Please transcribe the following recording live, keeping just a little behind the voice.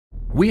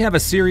We have a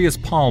serious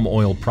palm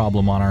oil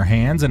problem on our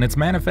hands, and it's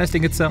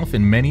manifesting itself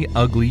in many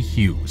ugly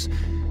hues.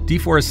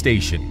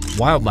 Deforestation,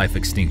 wildlife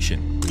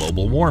extinction,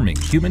 global warming,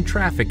 human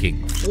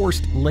trafficking,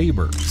 forced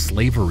labor,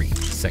 slavery,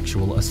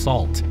 sexual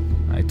assault.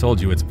 I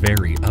told you it's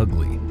very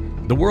ugly.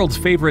 The world's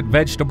favorite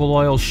vegetable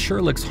oil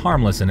sure looks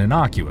harmless and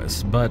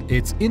innocuous, but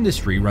its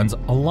industry runs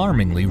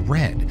alarmingly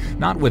red,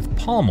 not with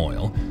palm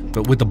oil,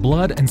 but with the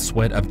blood and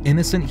sweat of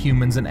innocent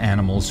humans and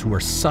animals who are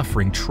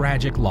suffering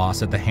tragic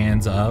loss at the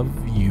hands of,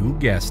 you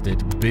guessed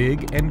it,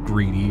 big and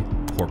greedy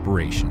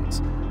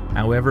corporations.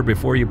 However,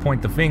 before you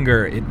point the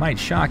finger, it might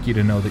shock you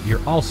to know that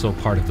you're also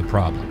part of the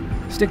problem.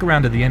 Stick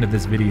around to the end of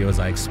this video as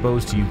I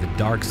expose to you the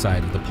dark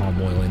side of the palm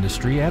oil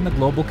industry and the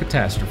global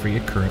catastrophe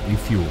it currently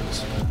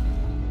fuels.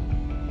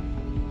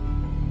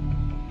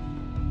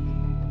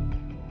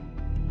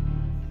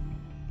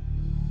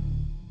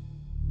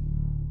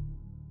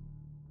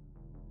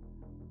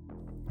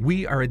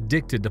 We are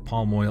addicted to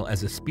palm oil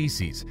as a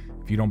species.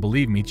 If you don't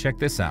believe me, check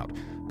this out.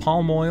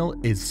 Palm oil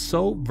is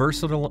so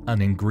versatile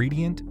an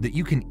ingredient that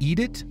you can eat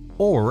it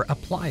or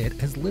apply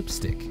it as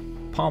lipstick.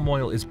 Palm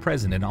oil is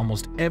present in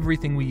almost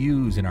everything we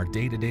use in our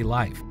day-to-day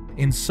life.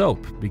 In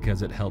soap,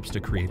 because it helps to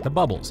create the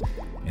bubbles.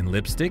 In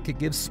lipstick, it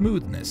gives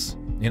smoothness.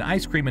 In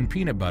ice cream and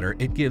peanut butter,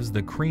 it gives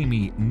the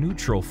creamy,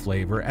 neutral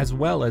flavor as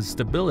well as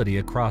stability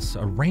across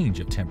a range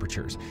of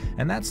temperatures.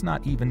 And that's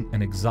not even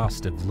an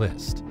exhaustive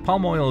list.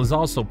 Palm oil is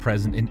also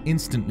present in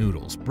instant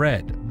noodles,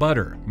 bread,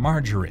 butter,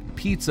 margarine,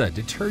 pizza,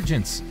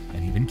 detergents,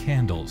 and even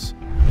candles.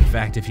 In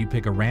fact, if you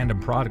pick a random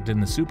product in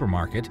the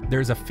supermarket,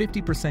 there's a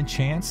 50%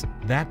 chance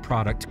that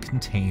product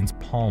contains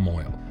palm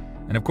oil.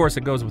 And of course,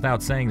 it goes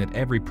without saying that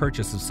every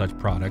purchase of such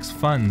products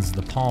funds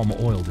the palm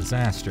oil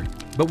disaster.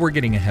 But we're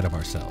getting ahead of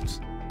ourselves.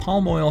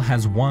 Palm oil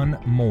has one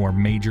more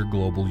major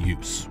global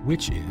use,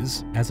 which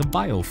is as a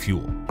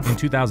biofuel. In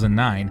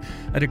 2009,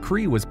 a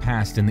decree was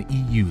passed in the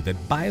EU that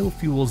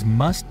biofuels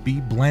must be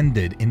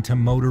blended into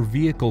motor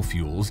vehicle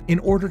fuels in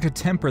order to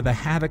temper the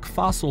havoc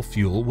fossil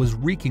fuel was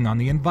wreaking on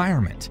the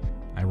environment.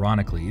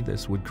 Ironically,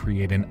 this would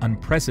create an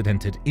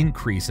unprecedented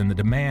increase in the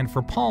demand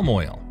for palm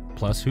oil.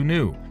 Plus, who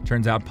knew?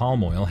 Turns out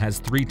palm oil has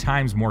 3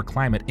 times more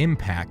climate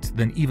impact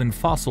than even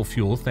fossil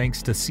fuel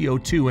thanks to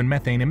CO2 and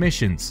methane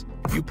emissions.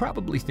 You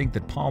probably think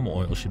that palm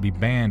oil should be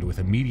banned with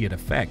immediate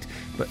effect,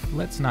 but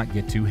let's not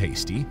get too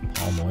hasty.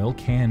 Palm oil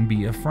can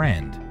be a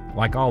friend.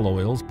 Like all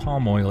oils,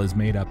 palm oil is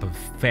made up of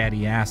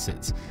fatty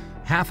acids,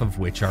 half of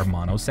which are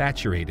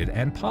monosaturated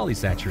and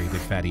polysaturated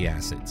fatty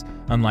acids.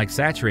 Unlike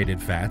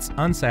saturated fats,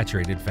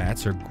 unsaturated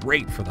fats are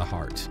great for the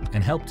heart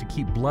and help to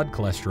keep blood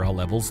cholesterol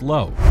levels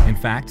low. In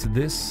fact,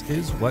 this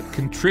is what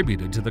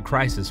contributed to the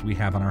crisis we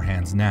have on our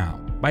hands now.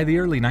 By the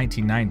early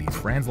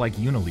 1990s, brands like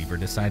Unilever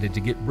decided to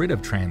get rid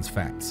of trans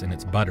fats in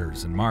its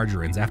butters and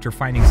margarines after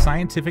finding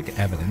scientific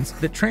evidence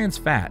that trans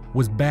fat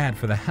was bad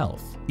for the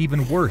health,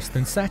 even worse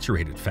than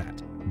saturated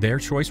fat. Their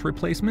choice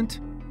replacement?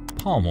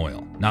 Palm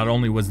oil. Not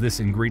only was this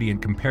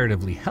ingredient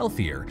comparatively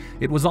healthier,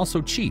 it was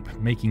also cheap,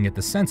 making it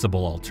the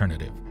sensible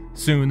alternative.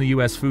 Soon, the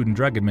U.S. Food and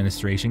Drug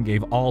Administration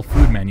gave all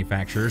food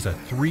manufacturers a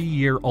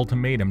 3-year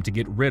ultimatum to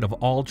get rid of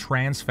all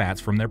trans fats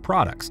from their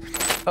products.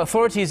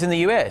 Authorities in the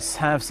U.S.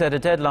 have set a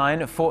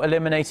deadline for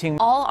eliminating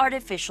all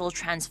artificial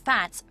trans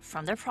fats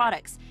from their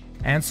products.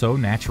 And so,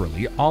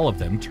 naturally, all of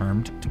them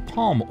turned to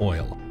palm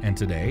oil. And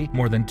today,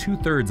 more than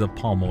 2/3 of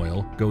palm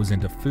oil goes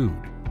into food.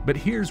 But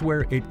here's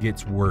where it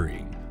gets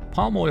worrying.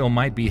 Palm oil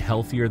might be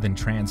healthier than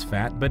trans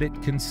fat, but it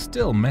can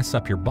still mess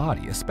up your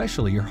body,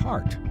 especially your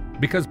heart.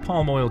 Because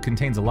palm oil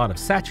contains a lot of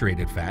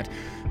saturated fat,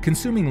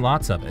 consuming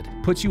lots of it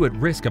puts you at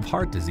risk of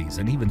heart disease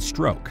and even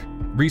stroke.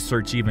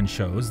 Research even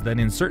shows that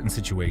in certain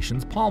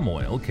situations, palm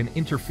oil can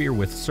interfere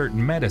with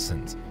certain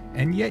medicines.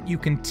 And yet you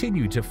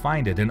continue to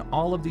find it in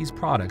all of these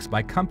products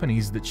by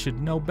companies that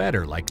should know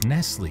better, like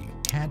Nestle,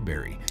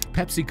 Cadbury,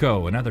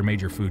 PepsiCo, and other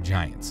major food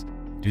giants.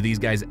 Do these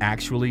guys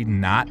actually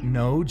not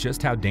know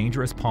just how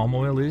dangerous palm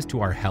oil is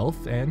to our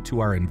health and to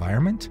our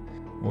environment?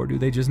 Or do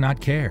they just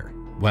not care?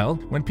 Well,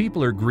 when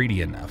people are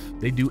greedy enough,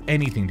 they do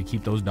anything to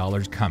keep those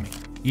dollars coming,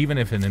 even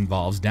if it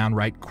involves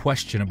downright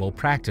questionable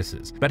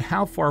practices. But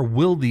how far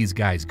will these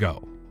guys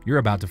go? You're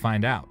about to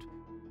find out.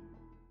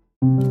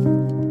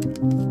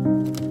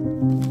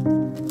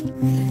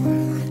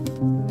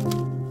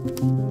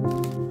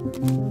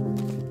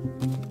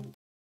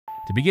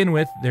 To begin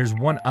with, there's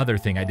one other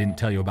thing I didn't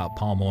tell you about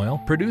palm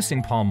oil.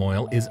 Producing palm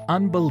oil is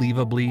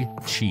unbelievably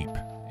cheap.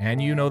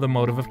 And you know the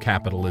motive of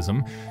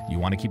capitalism. You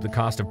want to keep the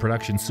cost of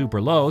production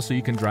super low so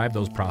you can drive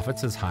those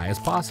profits as high as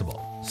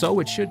possible. So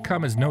it should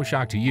come as no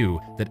shock to you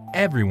that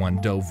everyone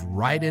dove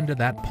right into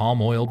that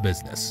palm oil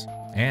business.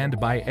 And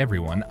by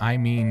everyone, I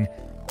mean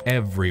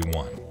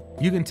everyone.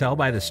 You can tell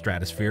by the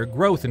stratospheric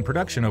growth in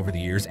production over the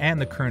years and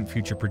the current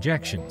future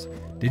projections.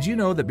 Did you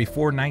know that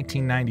before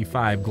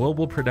 1995,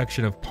 global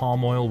production of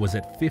palm oil was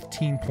at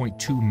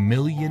 15.2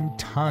 million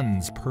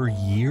tons per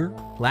year?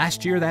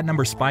 Last year, that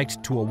number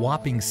spiked to a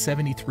whopping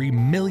 73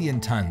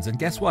 million tons. And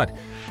guess what?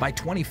 By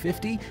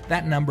 2050,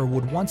 that number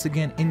would once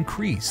again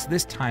increase,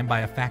 this time by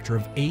a factor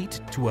of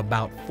 8 to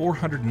about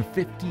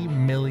 450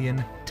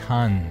 million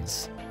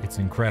tons. It's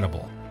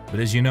incredible. But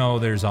as you know,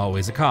 there's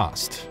always a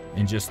cost.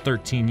 In just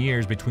 13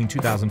 years between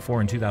 2004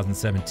 and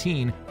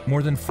 2017,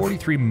 more than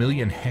 43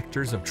 million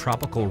hectares of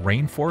tropical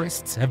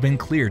rainforests have been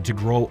cleared to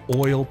grow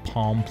oil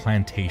palm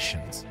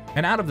plantations.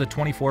 And out of the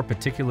 24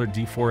 particular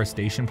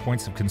deforestation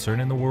points of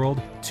concern in the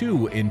world,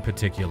 2 in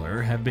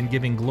particular have been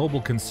giving global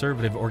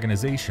conservative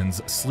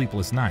organizations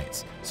sleepless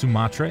nights: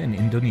 Sumatra in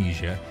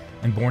Indonesia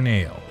and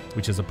Borneo,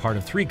 which is a part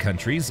of 3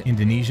 countries,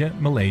 Indonesia,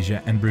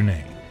 Malaysia, and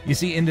Brunei. You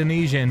see,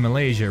 Indonesia and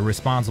Malaysia are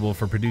responsible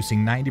for producing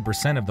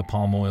 90% of the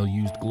palm oil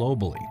used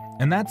globally.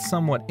 And that's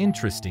somewhat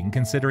interesting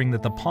considering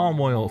that the palm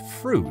oil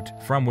fruit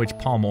from which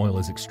palm oil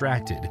is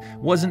extracted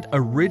wasn't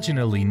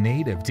originally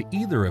native to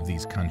either of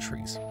these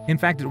countries. In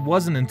fact, it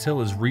wasn't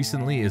until as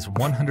recently as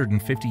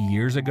 150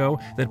 years ago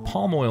that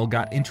palm oil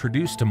got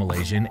introduced to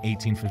Malaysia in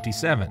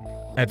 1857.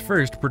 At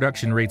first,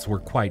 production rates were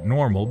quite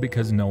normal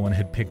because no one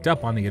had picked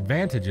up on the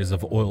advantages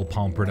of oil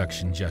palm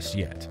production just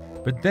yet.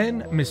 But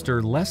then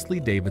Mr.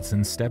 Leslie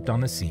Davidson stepped on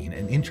the scene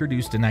and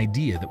introduced an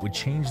idea that would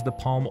change the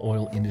palm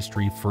oil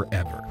industry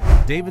forever.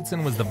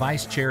 Davidson was the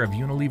vice chair of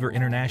Unilever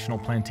International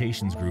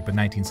Plantations Group in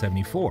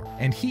 1974,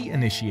 and he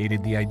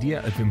initiated the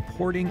idea of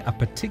importing a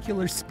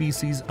particular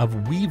species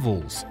of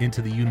weevils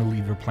into the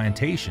Unilever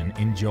plantation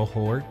in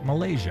Johor,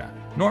 Malaysia.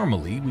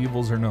 Normally,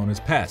 weevils are known as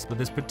pests, but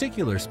this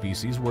particular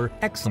species were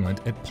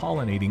excellent at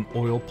pollinating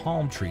oil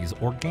palm trees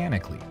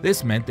organically.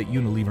 This meant that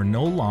Unilever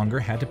no longer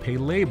had to pay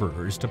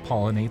laborers to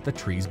pollinate the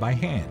trees by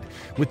hand,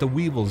 with the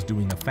weevils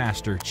doing a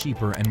faster,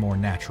 cheaper, and more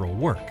natural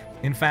work.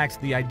 In fact,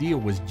 the idea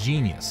was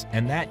genius,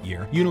 and that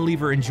year,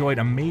 Unilever enjoyed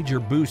a major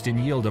boost in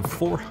yield of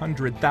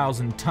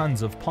 400,000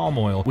 tons of palm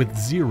oil with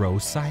 0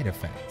 side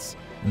effects.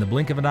 In the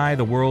blink of an eye,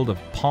 the world of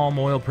palm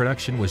oil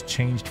production was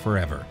changed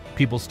forever.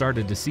 People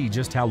started to see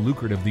just how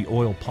lucrative the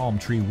oil palm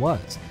tree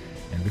was.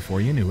 And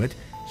before you knew it,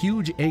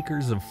 huge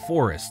acres of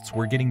forests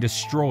were getting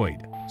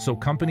destroyed, so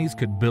companies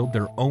could build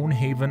their own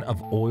haven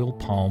of oil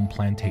palm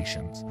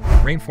plantations.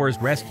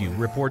 Rainforest Rescue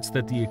reports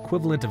that the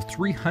equivalent of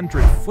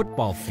 300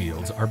 football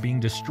fields are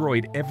being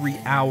destroyed every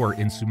hour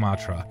in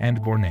Sumatra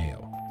and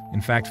Borneo. In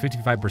fact,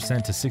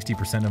 55% to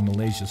 60% of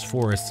Malaysia's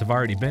forests have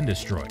already been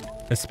destroyed,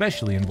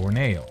 especially in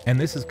Borneo, and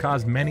this has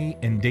caused many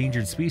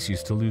endangered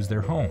species to lose their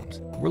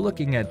homes. We're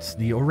looking at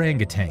the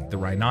orangutan, the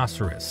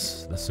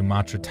rhinoceros, the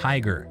Sumatra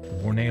tiger,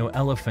 the Borneo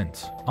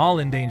elephant, all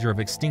in danger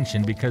of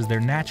extinction because their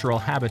natural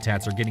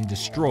habitats are getting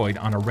destroyed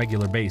on a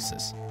regular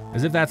basis.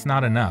 As if that's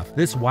not enough,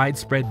 this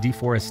widespread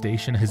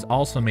deforestation has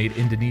also made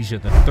Indonesia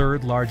the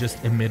 3rd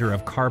largest emitter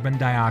of carbon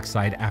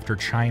dioxide after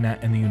China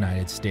and the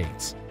United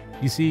States.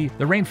 You see,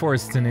 the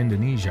rainforests in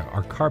Indonesia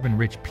are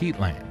carbon-rich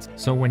peatlands,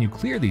 so when you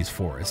clear these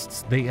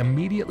forests, they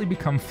immediately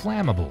become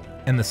flammable,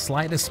 and the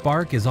slightest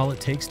spark is all it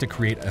takes to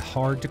create a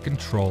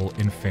hard-to-control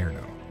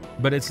inferno.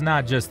 But it's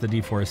not just the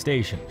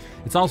deforestation,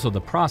 it's also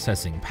the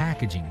processing,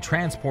 packaging,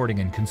 transporting,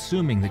 and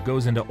consuming that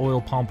goes into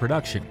oil palm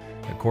production.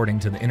 According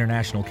to the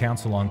International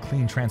Council on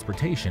Clean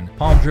Transportation,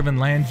 palm-driven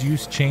land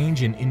use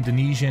change in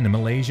Indonesia and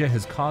Malaysia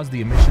has caused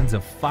the emissions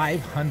of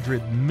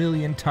 500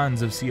 million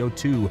tons of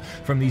CO2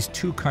 from these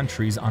 2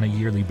 countries on a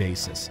yearly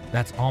basis.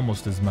 That's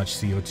almost as much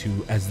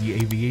CO2 as the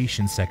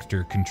aviation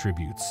sector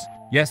contributes.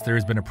 Yes, there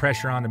has been a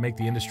pressure on to make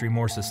the industry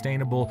more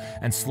sustainable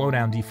and slow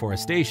down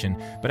deforestation,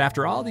 but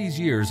after all these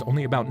years,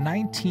 only about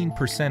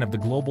 19% of the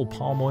global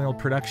palm oil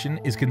production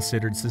is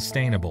considered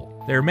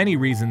sustainable. There are many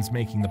reasons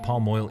making the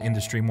palm oil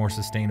industry more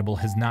sustainable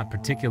has not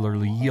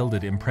particularly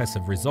yielded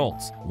impressive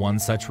results. One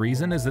such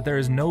reason is that there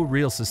is no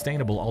real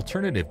sustainable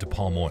alternative to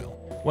palm oil.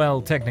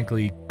 Well,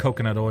 technically,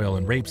 coconut oil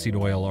and rapeseed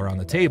oil are on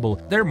the table.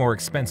 They're more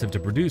expensive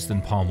to produce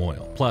than palm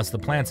oil. Plus, the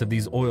plants of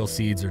these oil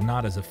seeds are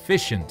not as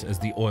efficient as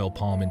the oil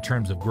palm in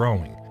terms of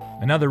growing.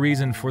 Another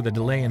reason for the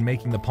delay in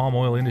making the palm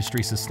oil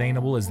industry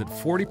sustainable is that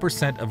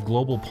 40% of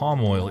global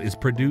palm oil is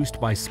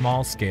produced by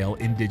small-scale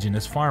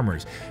indigenous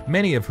farmers,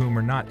 many of whom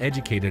are not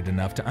educated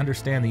enough to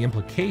understand the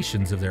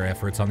implications of their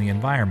efforts on the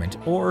environment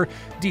or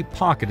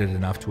deep-pocketed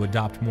enough to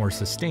adopt more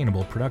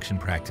sustainable production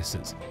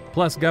practices.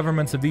 Plus,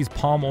 governments of these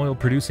palm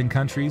oil-producing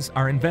countries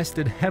are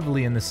invested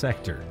heavily in the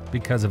sector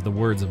because of the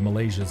words of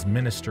Malaysia's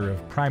Minister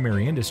of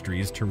Primary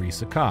Industries,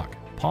 Teresa Kok.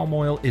 Palm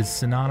oil is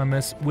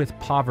synonymous with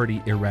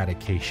poverty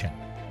eradication.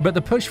 But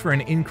the push for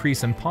an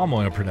increase in palm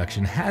oil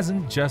production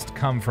hasn't just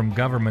come from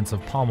governments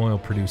of palm oil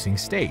producing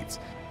states.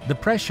 The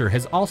pressure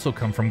has also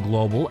come from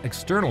global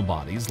external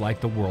bodies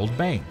like the World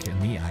Bank and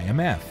the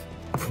IMF.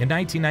 In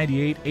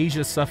 1998,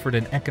 Asia suffered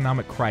an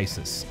economic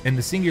crisis, and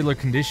the singular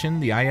condition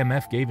the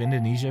IMF gave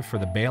Indonesia for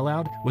the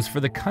bailout was for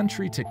the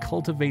country to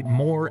cultivate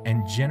more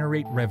and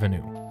generate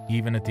revenue,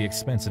 even at the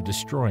expense of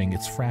destroying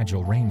its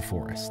fragile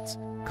rainforests.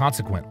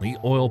 Consequently,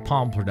 oil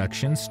palm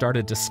production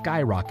started to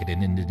skyrocket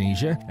in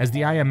Indonesia as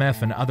the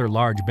IMF and other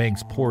large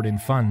banks poured in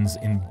funds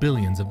in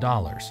billions of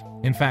dollars.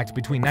 In fact,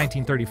 between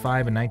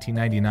 1935 and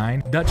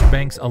 1999, Dutch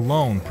banks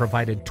alone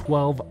provided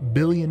 $12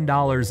 billion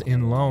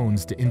in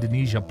loans to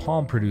Indonesia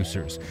palm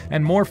producers,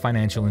 and more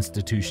financial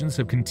institutions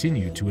have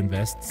continued to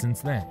invest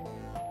since then.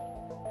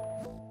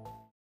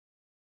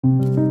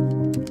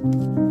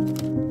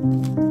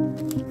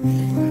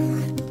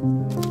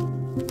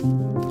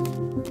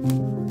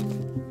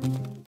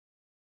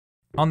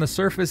 On the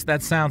surface,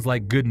 that sounds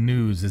like good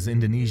news as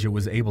Indonesia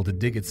was able to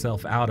dig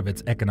itself out of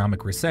its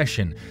economic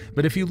recession,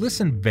 but if you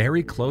listen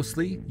very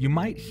closely, you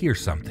might hear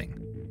something.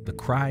 The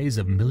cries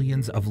of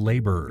millions of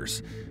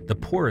laborers, the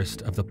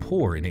poorest of the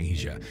poor in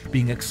Asia,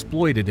 being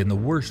exploited in the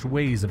worst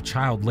ways of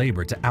child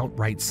labor to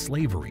outright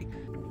slavery.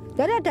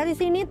 Jadi dari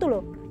sini tuh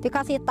loh,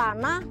 dikasih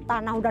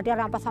tanah udah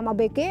dirampas sama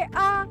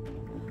BGA,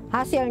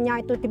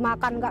 hasilnya itu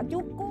dimakan nggak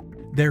cukup.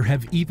 There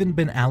have even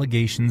been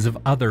allegations of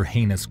other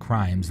heinous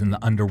crimes in the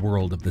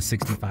underworld of the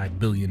 $65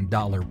 billion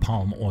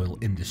palm oil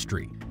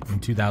industry. In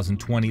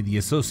 2020, the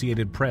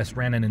Associated Press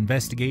ran an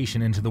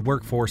investigation into the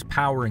workforce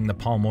powering the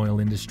palm oil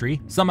industry.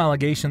 Some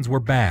allegations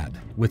were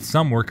bad, with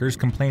some workers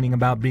complaining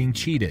about being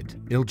cheated,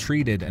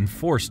 ill-treated, and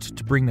forced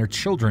to bring their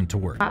children to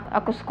work.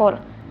 Aku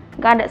sekolah,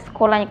 nggak ada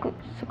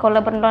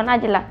sekolah berendon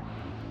aja lah,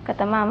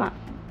 kata mama.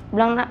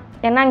 Bilang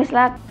ya nangis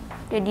lah,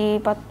 jadi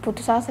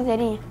putus asa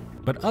jadinya.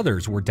 But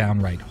others were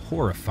downright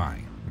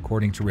horrifying.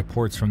 According to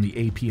reports from the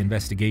AP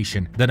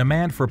investigation, the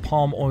demand for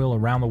palm oil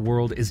around the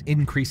world is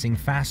increasing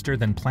faster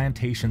than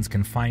plantations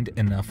can find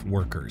enough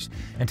workers.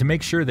 And to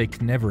make sure they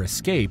can never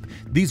escape,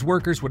 these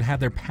workers would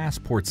have their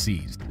passports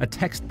seized, a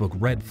textbook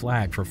red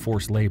flag for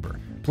forced labor.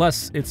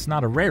 Plus, it's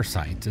not a rare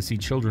sight to see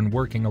children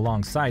working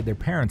alongside their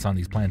parents on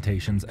these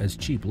plantations as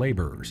cheap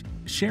laborers.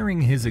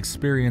 Sharing his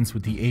experience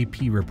with the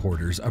AP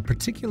reporters, a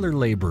particular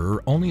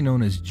laborer, only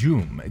known as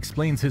Jum,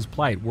 explains his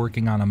plight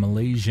working on a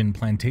Malaysian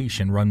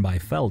plantation run by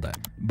Felda.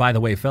 By the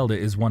way, Felda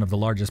is one of the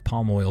largest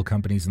palm oil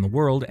companies in the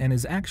world and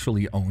is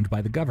actually owned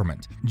by the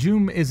government.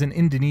 Jum is an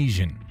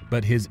Indonesian,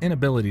 but his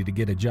inability to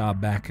get a job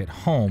back at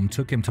home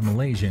took him to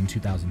Malaysia in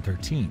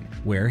 2013,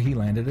 where he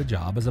landed a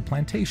job as a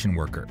plantation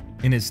worker.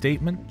 In his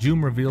statement,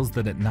 Jum reveals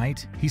that at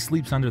night, he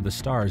sleeps under the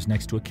stars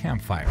next to a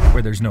campfire,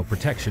 where there's no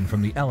protection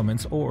from the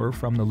elements or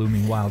from the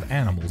looming wild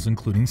animals,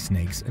 including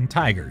snakes and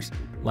tigers.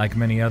 Like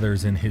many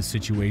others in his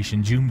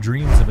situation, Jum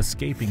dreams of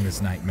escaping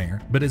this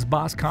nightmare, but his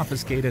boss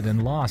confiscated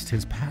and lost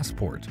his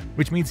passport,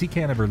 which means he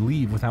can't ever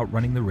leave without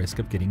running the risk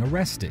of getting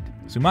arrested.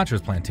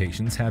 Sumatra's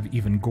plantations have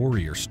even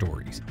gorier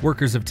stories.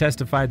 Workers have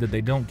testified that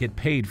they don't get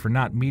paid for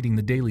not meeting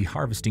the daily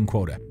harvesting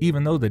quota,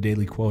 even though the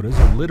daily quotas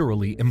are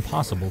literally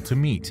impossible to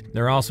meet.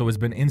 There also has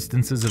been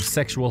instances of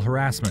sexual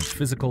harassment,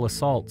 physical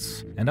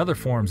assaults, and other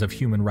forms of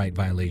human rights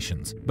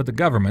violations. But the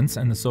governments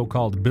and the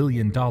so-called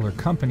billion-dollar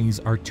companies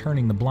are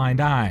turning the blind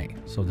eye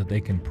so that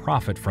they can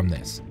profit from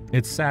this.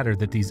 It's sadder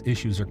that these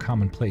issues are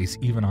commonplace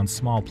even on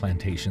small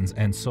plantations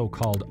and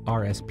so-called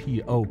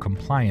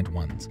RSPO-compliant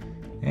ones.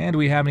 And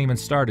we haven't even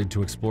started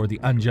to explore the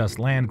unjust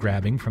land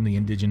grabbing from the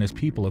indigenous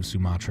people of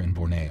Sumatra and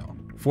Borneo.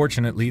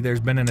 Fortunately, there's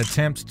been an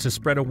attempt to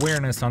spread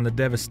awareness on the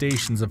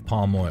devastations of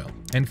palm oil,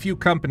 and few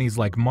companies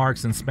like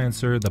Marks &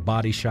 Spencer, The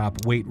Body Shop,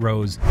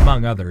 Waitrose,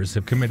 among others,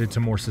 have committed to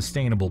more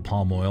sustainable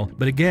palm oil.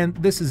 But again,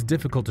 this is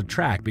difficult to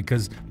track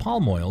because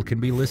palm oil can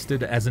be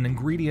listed as an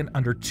ingredient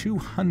under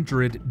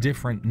 200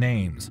 different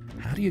names.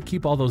 How do you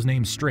keep all those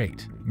names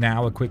straight?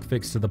 Now, a quick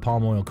fix to the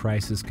palm oil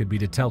crisis could be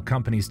to tell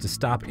companies to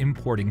stop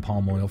importing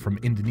palm oil from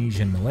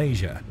Indonesia and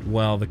Malaysia.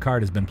 Well, the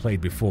card has been played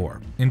before.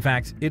 In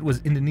fact, it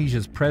was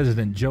Indonesia's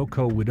President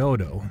Joko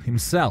Widodo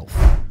himself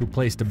who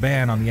placed a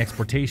ban on the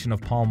exportation of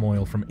palm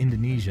oil from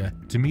Indonesia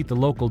to meet the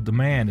local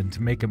demand and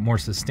to make it more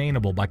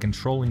sustainable by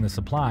controlling the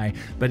supply,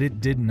 but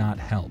it did not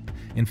help.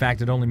 In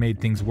fact, it only made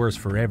things worse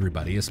for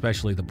everybody,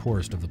 especially the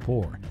poorest of the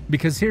poor.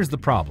 Because here's the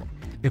problem.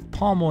 If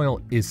palm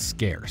oil is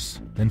scarce,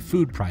 then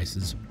food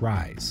prices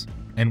rise.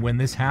 And when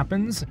this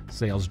happens,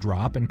 sales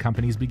drop and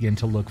companies begin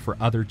to look for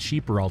other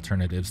cheaper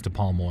alternatives to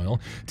palm oil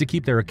to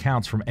keep their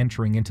accounts from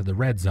entering into the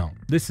red zone.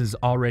 This is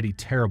already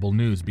terrible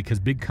news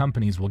because big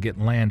companies will get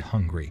land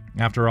hungry.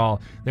 After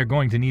all, they're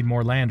going to need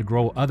more land to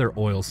grow other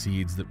oil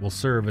seeds that will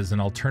serve as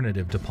an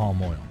alternative to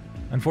palm oil.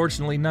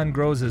 Unfortunately, none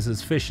grows as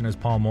efficient as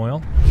palm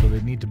oil, so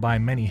they need to buy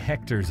many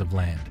hectares of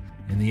land.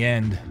 In the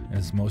end,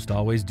 as most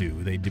always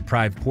do, they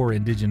deprive poor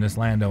indigenous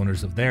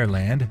landowners of their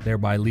land,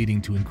 thereby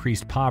leading to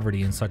increased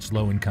poverty in such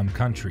low-income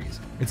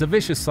countries. It's a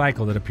vicious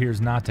cycle that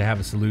appears not to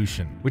have a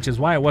solution, which is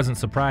why it wasn't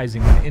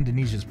surprising when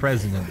Indonesia's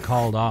president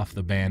called off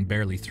the ban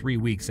barely 3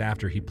 weeks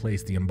after he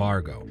placed the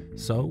embargo.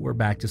 So we're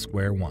back to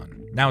square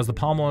one. Now, is the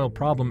palm oil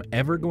problem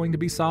ever going to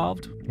be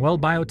solved? Well,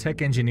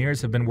 biotech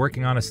engineers have been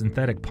working on a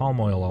synthetic palm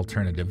oil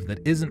alternative that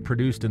isn't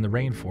produced in the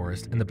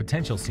rainforest, and the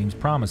potential seems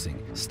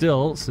promising.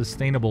 Still,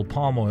 sustainable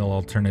palm oil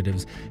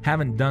alternatives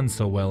haven't done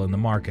so well in the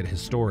market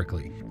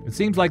historically. It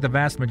seems like the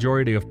vast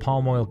majority of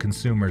palm oil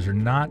consumers are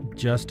not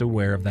just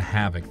aware of the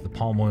havoc the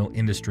palm oil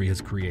industry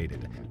has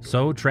created.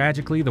 So,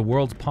 tragically, the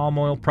world's palm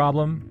oil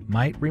problem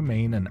might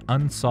remain an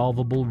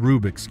unsolvable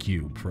Rubik's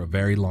Cube for a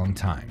very long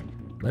time.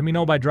 Let me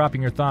know by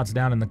dropping your thoughts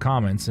down in the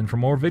comments, and for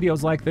more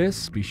videos like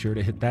this, be sure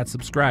to hit that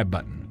subscribe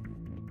button.